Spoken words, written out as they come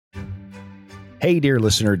Hey, dear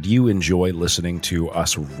listener, do you enjoy listening to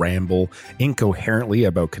us ramble incoherently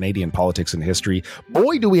about Canadian politics and history?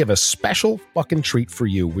 Boy, do we have a special fucking treat for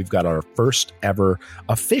you. We've got our first ever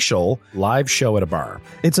official live show at a bar.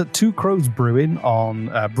 It's at Two Crows Brewing on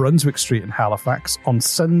Brunswick Street in Halifax on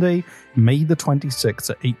Sunday, May the 26th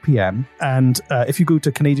at 8 p.m. And if you go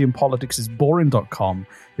to CanadianPoliticsIsBoring.com,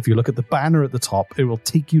 if you look at the banner at the top, it will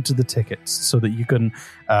take you to the tickets so that you can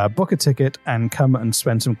book a ticket and come and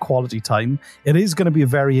spend some quality time. It is going to be a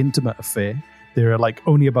very intimate affair. There are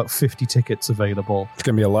only about 50 tickets available. It's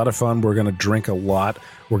going to be a lot of fun. We're going to drink a lot.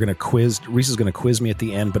 We're going to quiz. Reese is going to quiz me at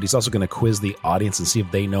the end, but he's also going to quiz the audience and see if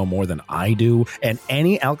they know more than I do. And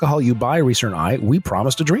any alcohol you buy, Reese and I, we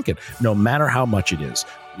promise to drink it, no matter how much it is.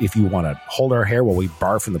 If you want to hold our hair while we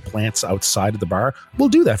barf from the plants outside of the bar, we'll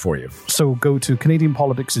do that for you. So go to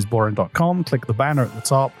CanadianPoliticsIsBoring.com, click the banner at the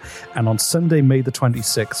top, and on Sunday, May the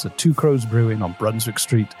 26th at Two Crows Brewing on Brunswick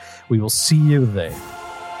Street, we will see you there.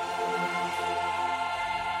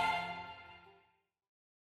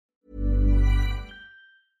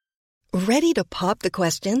 Ready to pop the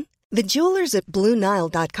question? The jewelers at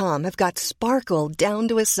BlueNile.com have got sparkle down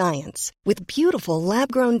to a science with beautiful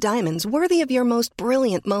lab-grown diamonds worthy of your most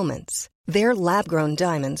brilliant moments. Their lab-grown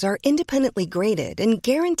diamonds are independently graded and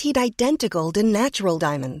guaranteed identical to natural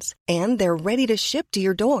diamonds, and they're ready to ship to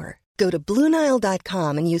your door. Go to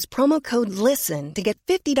BlueNile.com and use promo code LISTEN to get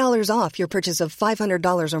 $50 off your purchase of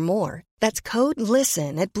 $500 or more. That's code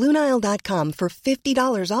LISTEN at BlueNile.com for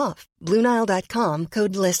 $50 off. BlueNile.com,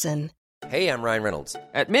 code LISTEN. Hey, I'm Ryan Reynolds.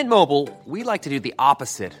 At Mint Mobile, we like to do the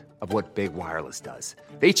opposite of what Big Wireless does.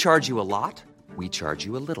 They charge you a lot, we charge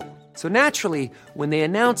you a little. So naturally, when they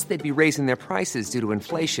announced they'd be raising their prices due to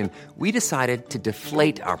inflation, we decided to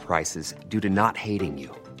deflate our prices due to not hating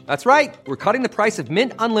you. That's right. We're cutting the price of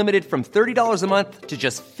Mint Unlimited from $30 a month to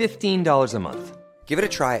just $15 a month. Give it a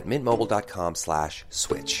try at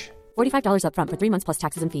mintmobile.com/switch. $45 up front for 3 months plus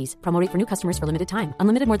taxes and fees. Promo rate for new customers for limited time.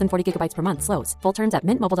 Unlimited more than 40 gigabytes per month. Slows full terms at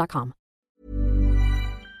mintmobile.com.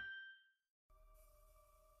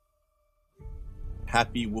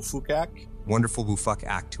 Happy WFUCAC. Wonderful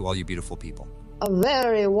WFUCAC to all you beautiful people. A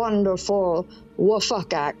very wonderful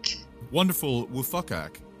WFUCAC. Wonderful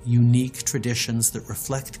WFUCAC. Unique traditions that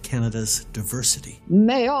reflect Canada's diversity.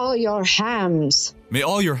 May all your hams. May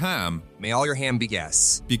all your ham. May all your ham be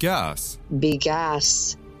gas. Be gas. Be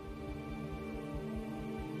gas.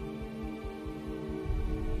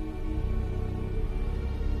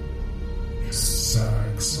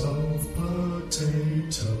 Sacks of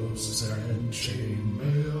potatoes and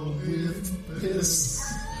chainmail with piss.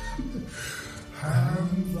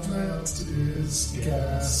 Ham that is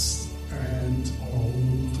gas and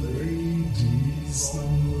old ladies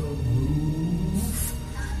on the roof.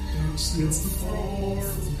 It's the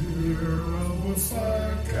fourth year of a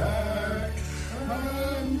WFUCAC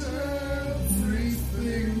and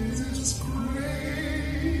everything is great.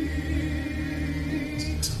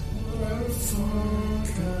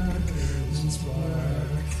 WFUCAC is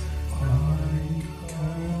back. I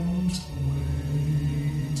can't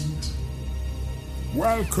wait.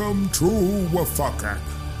 Welcome to WFUCAC.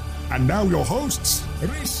 And now your hosts,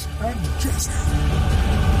 Reese and Jesse.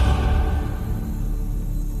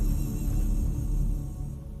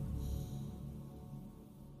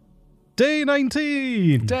 Day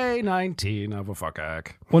 19! Day 19 of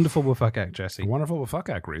WFUCAC. Wonderful WFUCAC, Jesse. Wonderful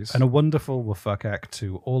WFUCAC, Reese. And a wonderful WFUCAC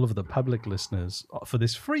to all of the public listeners for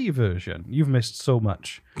this free version. You've missed so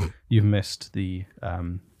much. You've missed the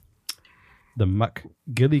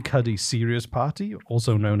McGillicuddy Serious Party,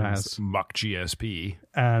 also known as Muck GSP.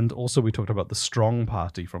 And also we talked about the Strong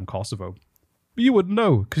Party from Kosovo. But you wouldn't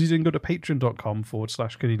know because you didn't go to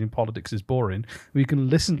patreon.com/Canadian Politics is Boring, where you can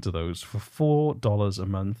listen to those for $4 a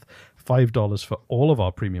month, $5 for all of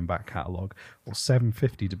our premium back catalogue, or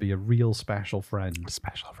 $7.50 to be a real special friend.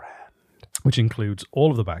 Special friend. Which includes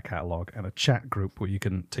all of the back catalogue and a chat group where you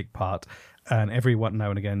can take part. And every now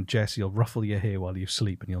and again, Jesse will ruffle your hair while you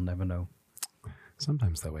sleep and you'll never know.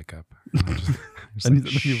 Sometimes they wake up. And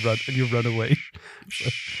you run away.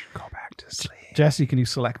 Shh, go back to sleep. Jesse, can you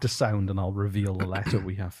select a sound and I'll reveal the letter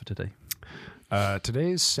we have for today?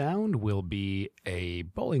 Today's sound will be a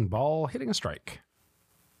bowling ball hitting a strike.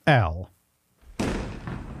 L.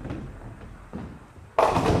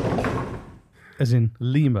 As in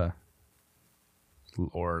Lima.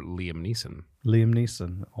 Or Liam Neeson. Liam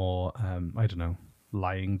Neeson. Or, I don't know,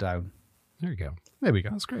 lying down. There you go. There we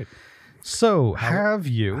go. That's great. So, How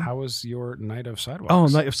was your night of sidewalks? Oh,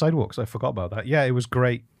 night of sidewalks. I forgot about that. Yeah, it was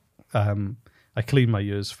great. I cleaned my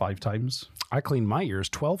ears 5 times. I cleaned my ears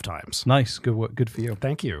 12 times. Nice. Good work. Good for you.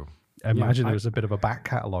 Thank you. I imagine there was a bit of a back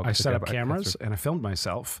catalogue. I set up cameras and I filmed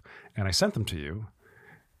myself and I sent them to you.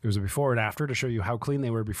 It was a before and after to show you how clean they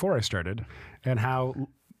were before I started and how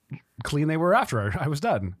clean they were after I was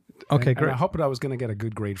done. Okay, great. And I hoped I was going to get a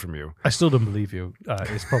good grade from you. I still don't believe you.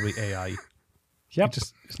 It's probably AI. Yep.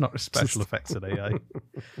 It's not special effects at AI.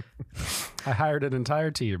 I hired an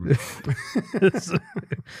entire team. It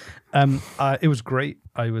was great.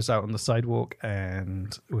 I was out on the sidewalk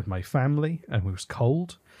and with my family, and it was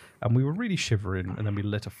cold, and we were really shivering. And then we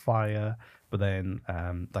lit a fire, but then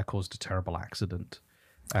that caused a terrible accident.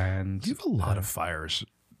 And you have a lot of fires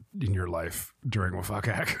in your life during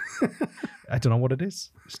WFUCAC. I don't know what it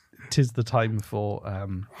is. 'Tis the time for.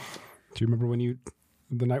 Do you remember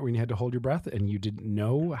the night when you had to hold your breath and you didn't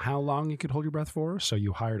know how long you could hold your breath for? So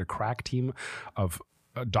you hired a crack team of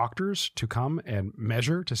doctors to come and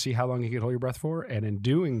measure to see how long you could hold your breath for. And in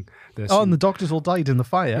doing this... Oh, and the doctors all died in the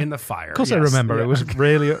fire? In the fire, Of course, yes. I remember. Yeah. It was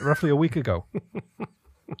roughly a week ago.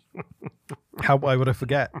 Why would I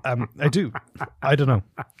forget? I do. I don't know.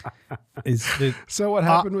 So what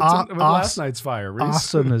happened with last night's fire, Reese?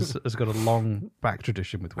 Arson has got a long back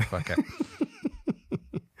tradition with WFUCAC.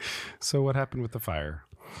 So what happened with the fire?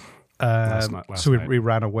 Last night? We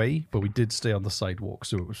ran away, but we did stay on the sidewalk,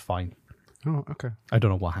 so it was fine. Oh, okay. I don't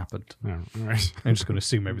know what happened. Oh, all right. I'm just going to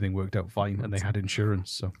assume everything worked out fine, and they had insurance,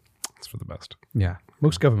 so... It's for the best. Yeah.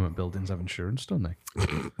 Most government buildings have insurance, don't they?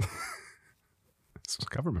 It's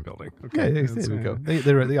a government building. Okay. Yeah, there we go.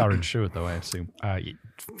 They are insured, though, I assume.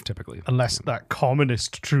 Typically. Unless that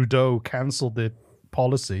communist Trudeau cancelled the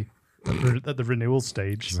policy at the renewal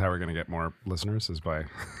stage. This is how we're going to get more listeners, is by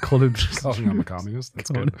calling them a communist. That's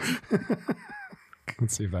good.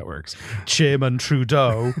 Let's see if that works. Chairman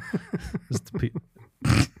Trudeau.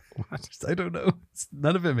 I don't know.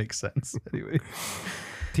 None of it makes sense. Anyway.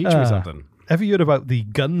 Teach me something. Have you heard about the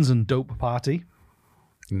Guns and Dope Party?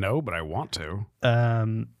 No, but I want to.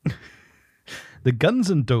 The Guns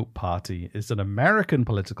and Dope Party is an American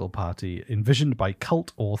political party envisioned by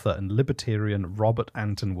cult author and libertarian Robert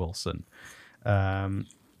Anton Wilson.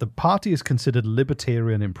 The party is considered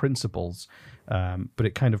libertarian in principles, but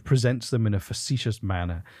it kind of presents them in a facetious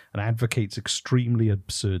manner and advocates extremely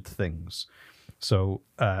absurd things. So,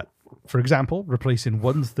 for example, replacing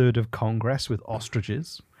 1/3 of Congress with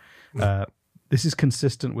ostriches. This is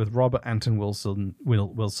consistent with Robert Anton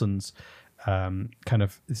Wilson's kind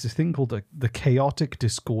of, it's a thing called the chaotic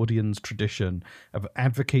Discordians tradition of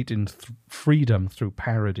advocating freedom through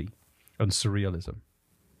parody and surrealism.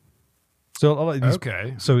 So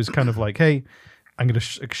So it's kind of like, hey, I'm going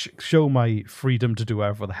to show my freedom to do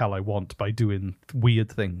whatever the hell I want by doing weird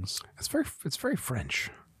things. It's very French.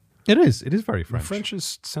 It is very French. The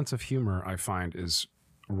French's sense of humor, I find, is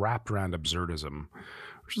wrapped around absurdism,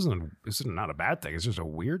 which is not a bad thing. It's just a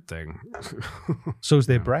weird thing. So is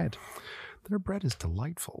their bread. Their bread is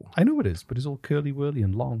delightful. I know it is, but it's all curly-whirly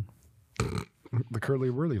and long. The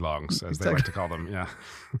curly-whirly longs, as they like to call them, yeah.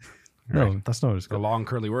 No, right. That's not what it's the called. long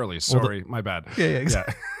curly-whirlies. Sorry, my bad. Yeah,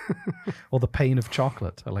 exactly. Yeah. Or the pain of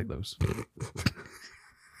chocolate. I like those.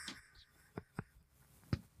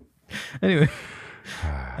 Anyway.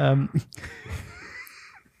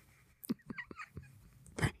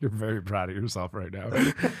 You're very proud of yourself right now.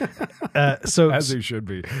 So as you should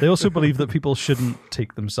be. They also believe that people shouldn't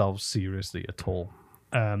take themselves seriously at all.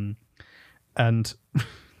 And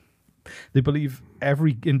they believe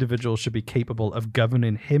every individual should be capable of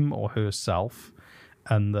governing him or herself,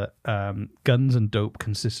 and that Guns and Dope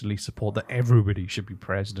consistently support that everybody should be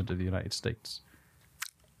president of the United States.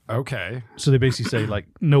 Okay. So they basically say, like,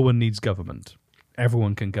 no one needs government.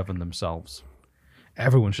 Everyone can govern themselves.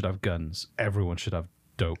 Everyone should have guns. Everyone should have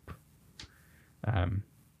dope. And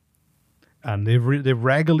they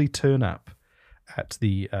regularly turn up at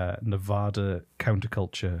the Nevada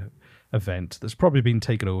counterculture event that's probably been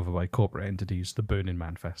taken over by corporate entities, the Burning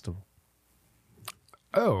Man Festival.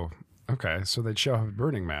 Oh, okay. So they'd show up at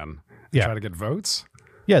Burning Man. Yeah. Try to get votes?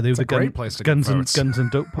 Yeah, they were a great place to Guns get votes. Guns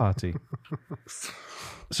and Dope Party.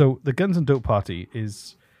 So the Guns and Dope Party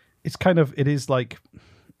is like,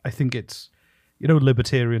 I think it's,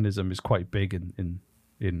 libertarianism is quite big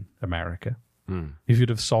in America. If you'd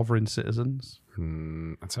have sovereign citizens.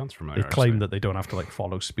 That sounds familiar. They claim that they don't have to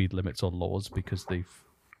follow speed limits or laws because they've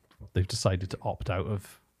decided to opt out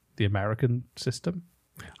of the American system.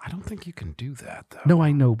 I don't think you can do that, though. No,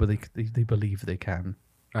 I know, but they believe they can.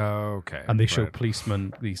 Okay. And they show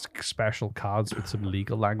policemen these special cards with some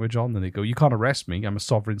legal language on, and they go, "You can't arrest me. I'm a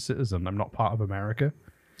sovereign citizen. I'm not part of America."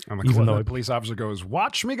 And the police officer goes,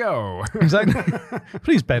 "Watch me go." Exactly.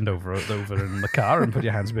 Please bend over in the car and put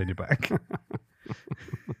your hands behind your back.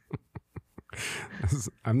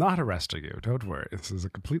 I'm not arresting you. Don't worry. This is a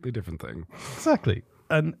completely different thing. Exactly.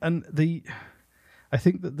 And I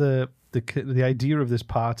think that the idea of this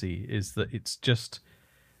party is that it's just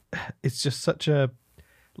such a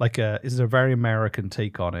it's a very American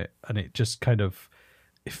take on it, and it just kind of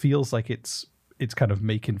it feels like it's kind of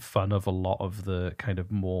making fun of a lot of the kind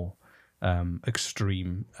of more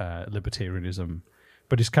extreme libertarianism,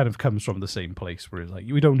 but it kind of comes from the same place where it's like,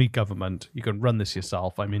 we don't need government, you can run this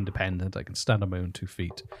yourself, I'm independent, I can stand on my own 2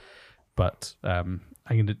 feet. But I'm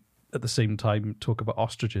going to at the same time talk about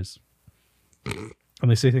ostriches. And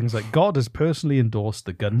they say things like, God has personally endorsed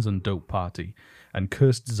the Guns and Dope Party and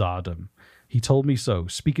cursed Tsardom. He told me so,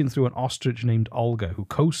 speaking through an ostrich named Olga, who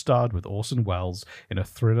co-starred with Orson Welles in a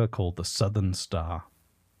thriller called The Southern Star.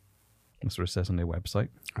 That's what it says on their website.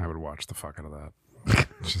 I would watch the fuck out of that.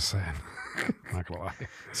 Just saying. Not gonna lie.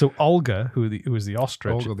 So Olga, who is the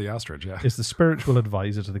ostrich, Olga the ostrich, yeah, is the spiritual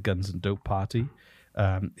advisor to the Guns and Dope Party.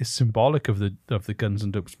 Is symbolic of the Guns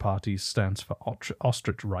and Dope Party's stance for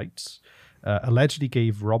ostrich rights. Allegedly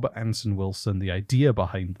gave Robert Anson Wilson the idea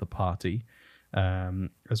behind the party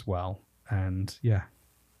as well. And yeah,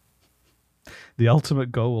 the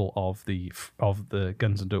ultimate goal of the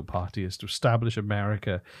Guns and Dope Party is to establish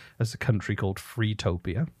America as a country called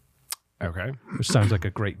Freetopia. Okay, which sounds like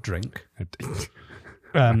a great drink.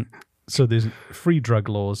 So there's free drug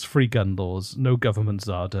laws, free gun laws, no government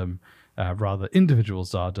czardom, rather individual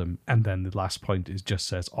czardom, and then the last point is just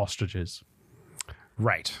says ostriches.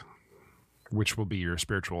 Right. Which will be your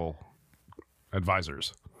spiritual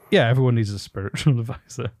advisors. Yeah, everyone needs a spiritual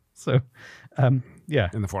advisor. So, yeah.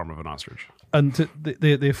 In the form of an ostrich. And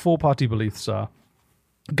the four-party beliefs are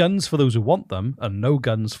guns for those who want them and no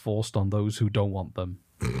guns forced on those who don't want them.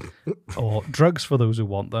 Or drugs for those who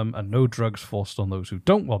want them and no drugs forced on those who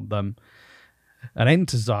don't want them. An end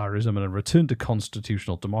to Tsarism and a return to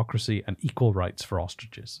constitutional democracy and equal rights for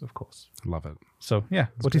ostriches, of course. Love it. So, yeah.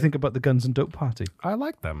 What do you think about the Guns and Dope Party? I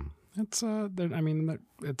like them. It's they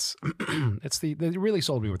really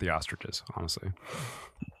sold me with the ostriches, honestly.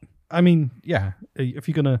 I mean, yeah, if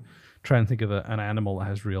you're going to try and think of an animal that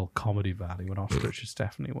has real comedy value, an ostrich is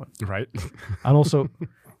definitely one. Right. And also,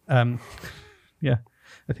 yeah,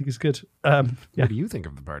 I think it's good. Yeah. What do you think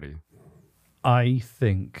of the party? I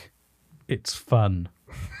think it's fun.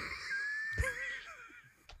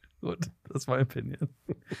 What? That's my opinion.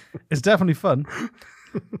 It's definitely fun.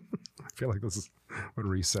 I feel like this is what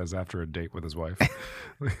Reese says after a date with his wife.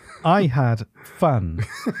 I had fun.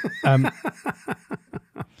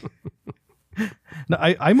 No,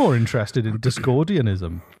 I'm more interested in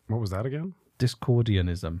Discordianism. What was that again?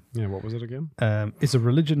 Discordianism. Yeah, what was it again? It's a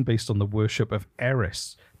religion based on the worship of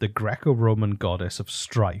Eris, the Greco-Roman goddess of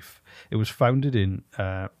strife. It was founded in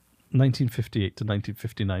 1958 to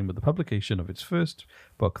 1959 with the publication of its first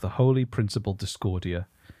book, The Holy Principle Discordia.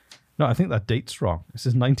 No, I think that date's wrong. It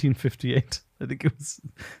says 1958. I think it was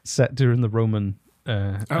set during the Roman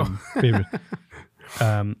period.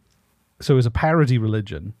 So it was a parody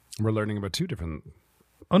religion. We're learning about two different...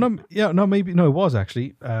 Oh, no, yeah, no, maybe... No, it was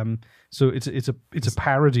actually. So it's a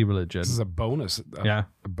parody religion. This is a bonus. A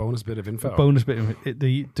bonus bit of info. A bonus bit of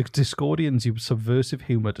the Discordians use subversive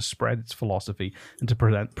humor to spread its philosophy and to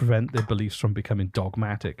prevent their beliefs from becoming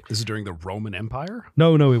dogmatic. This is during the Roman Empire?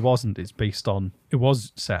 No, it wasn't. It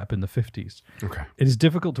was set up in the 50s. Okay. It is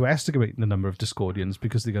difficult to estimate the number of Discordians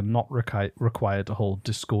because they are not required to hold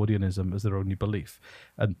Discordianism as their only belief,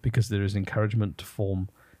 and because there is encouragement to form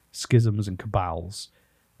schisms and cabals.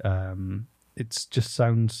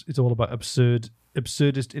 It's all about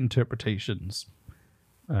absurdist interpretations.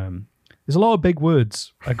 There's a lot of big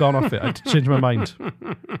words. I've gone off it. I changed my mind.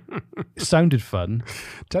 It sounded fun.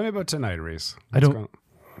 Tell me about tonight, Reese.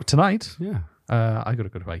 Tonight? Yeah. I got to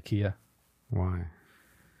go to IKEA. Why?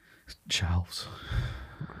 Shelves.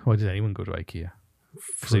 Why did anyone go to IKEA?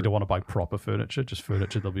 Because they don't want to buy proper furniture, just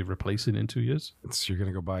furniture they'll be replacing in 2 years. So you're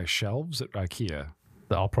going to go buy shelves at IKEA?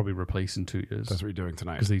 That I'll probably replace in 2 years. That's what you're doing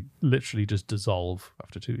tonight. Because they literally just dissolve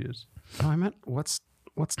after 2 years. No, I meant what's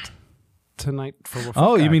tonight for WFUCAC?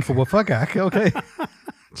 Oh, you mean for WFUCAC? Okay.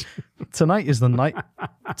 Tonight is the night.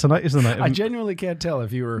 I genuinely can't tell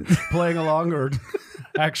if you were playing along or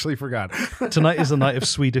actually forgot. Tonight is the night of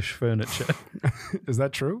Swedish furniture. Is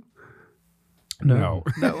that true? No.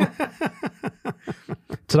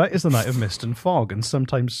 Tonight is the night of mist and fog and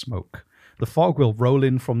sometimes smoke. The fog will roll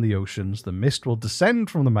in from the oceans, the mist will descend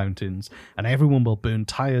from the mountains, and everyone will burn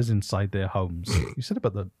tires inside their homes. You said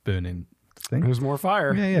about the burning thing. There's more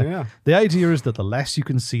fire. Yeah. The idea is that the less you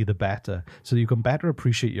can see, the better, so you can better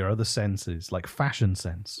appreciate your other senses, like fashion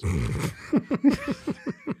sense.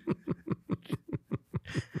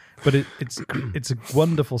 But it's a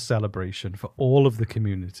wonderful celebration for all of the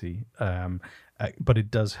community, but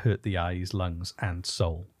it does hurt the eyes, lungs, and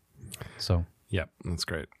soul. So, yep, that's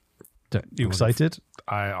great. You excited?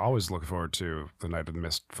 I always look forward to the night of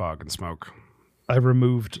mist, fog, and smoke. I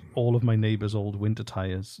removed all of my neighbours' old winter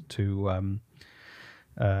tyres to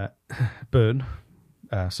burn.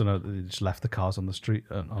 So now they just left the cars on the street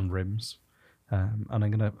on rims. And I'm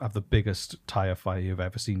going to have the biggest tyre fire you've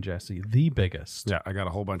ever seen, Jesse. The biggest. Yeah, I got a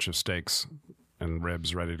whole bunch of steaks and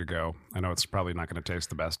ribs ready to go. I know it's probably not going to taste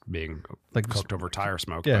the best being cooked over tire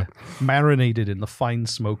smoke. Yeah, but marinated in the fine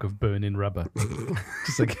smoke of burning rubber.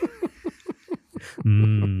 Just like...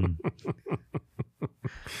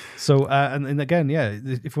 So and again, yeah,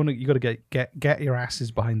 if you want to, you got to get your asses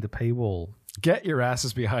behind the paywall. Get your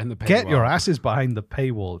asses behind the paywall. Get your asses behind the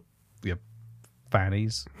paywall, you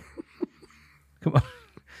fannies. Come on.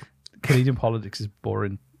 Canadian politics is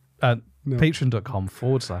boring.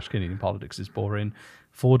 Patreon.com/Canadian politics is boring.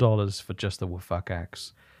 $4 for just the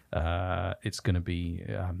WFUCAC. It's going to be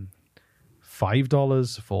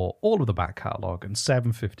 $5 for all of the back catalogue and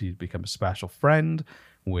 $7.50 to become a special friend,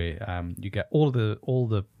 where you get all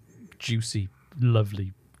the juicy,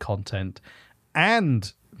 lovely content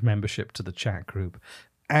and membership to the chat group,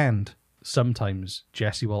 and sometimes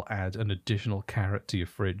Jesse will add an additional carrot to your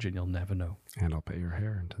fridge and you'll never know. And I'll pet your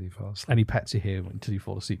hair until you fall asleep. And he pets your hair until you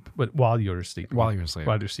fall asleep. But while you're asleep. While you're asleep.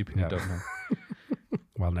 While you're sleeping, you don't know.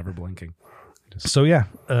 While never blinking. So yeah.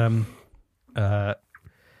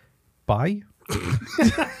 Bye.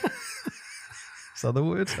 Is that the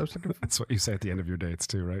words I was looking for? That's what you say at the end of your dates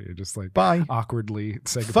too, right? You're just like bye. Awkwardly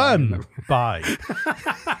say goodbye. Fun. Bye.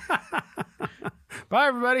 Bye,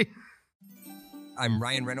 everybody. I'm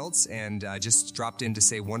Ryan Reynolds, and just dropped in to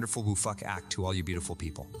say wonderful WFUCAC to all you beautiful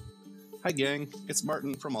people. Hi, gang. It's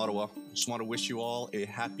Martin from Ottawa. Just want to wish you all a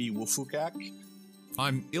happy WFUCAC.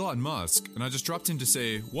 I'm Elon Musk, and I just dropped in to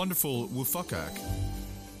say wonderful WFUCAC.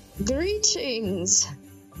 Greetings.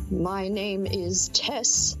 My name is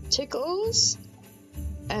Tess Tickles,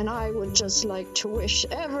 and I would just like to wish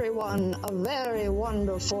everyone a very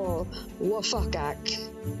wonderful WFUCAC.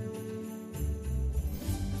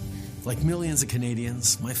 Like millions of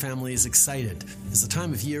Canadians, my family is excited. It's the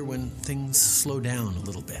time of year when things slow down a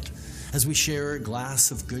little bit, as we share a glass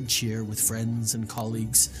of good cheer with friends and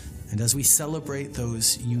colleagues, and as we celebrate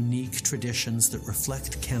those unique traditions that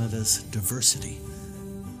reflect Canada's diversity.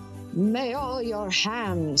 May all your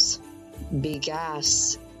hams be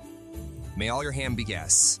gas. May all your ham be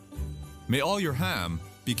gas. May all your ham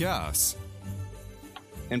be gas.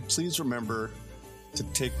 And please remember to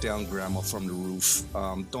take down grandma from the roof.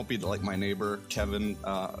 Don't be like my neighbor, Kevin.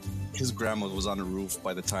 His grandma was on the roof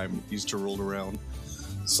by the time Easter rolled around.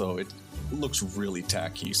 So it looks really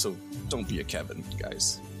tacky. So don't be a Kevin,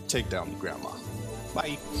 guys. Take down grandma.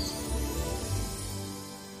 Bye.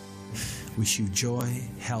 Wish you joy,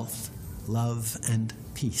 health, love, and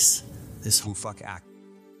peace. This WFUCAC.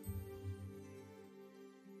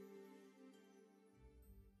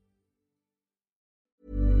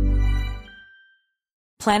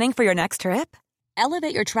 Planning for your next trip?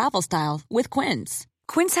 Elevate your travel style with Quince.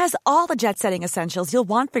 Quince has all the jet-setting essentials you'll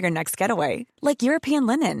want for your next getaway, like European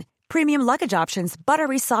linen, premium luggage options,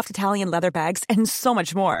 buttery soft Italian leather bags, and so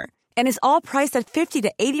much more. And is all priced at 50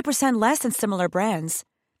 to 80% less than similar brands.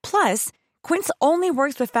 Plus, Quince only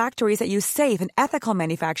works with factories that use safe and ethical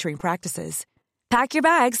manufacturing practices. Pack your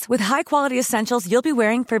bags with high-quality essentials you'll be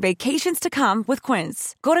wearing for vacations to come with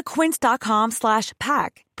Quince. Go to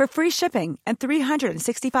quince.com/pack for free shipping and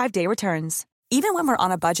 365-day returns. Even when we're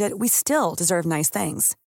on a budget, we still deserve nice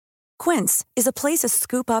things. Quince is a place to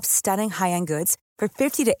scoop up stunning high-end goods for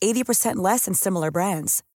 50 to 80% less than similar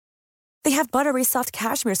brands. They have buttery soft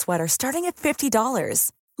cashmere sweaters starting at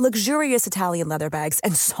 $50, luxurious Italian leather bags,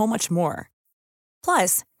 and so much more.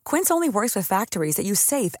 Plus, Quince only works with factories that use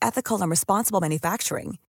safe, ethical, and responsible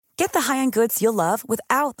manufacturing. Get the high-end goods you'll love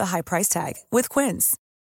without the high price tag with Quince.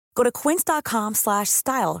 Go to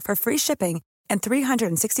quince.com/style for free shipping and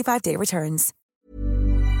 365-day returns.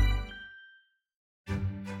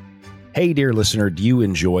 Hey, dear listener, do you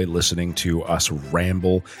enjoy listening to us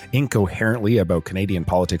ramble incoherently about Canadian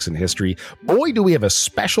politics and history? Boy, do we have a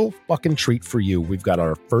special fucking treat for you. We've got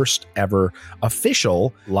our first ever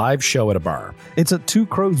official live show at a bar. It's at Two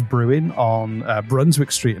Crows Brewing on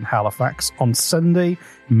Brunswick Street in Halifax on Sunday,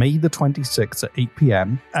 May the 26th at 8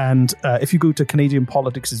 p.m. And if you go to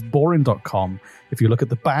CanadianPoliticsIsBoring.com, if you look at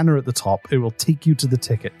the banner at the top, it will take you to the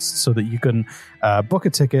tickets so that you can book a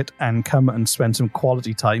ticket and come and spend some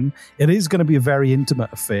quality time. It is going to be a very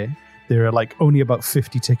intimate affair. There are like only about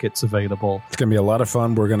 50 tickets available. It's going to be a lot of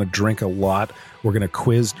fun. We're going to drink a lot. We're going to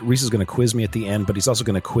quiz. Reese is going to quiz me at the end, but he's also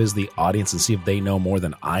going to quiz the audience and see if they know more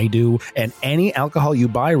than I do. And any alcohol you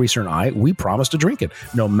buy, Reese and I, we promise to drink it,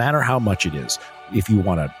 no matter how much it is. If you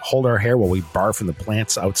want to hold our hair while we barf from the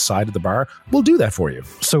plants outside of the bar, we'll do that for you.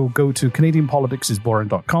 So go to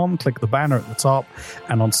CanadianPoliticsIsBoring.com, click the banner at the top,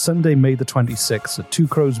 and on Sunday, May the 26th at Two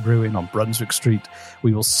Crows Brewing on Brunswick Street,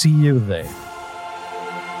 we will see you there.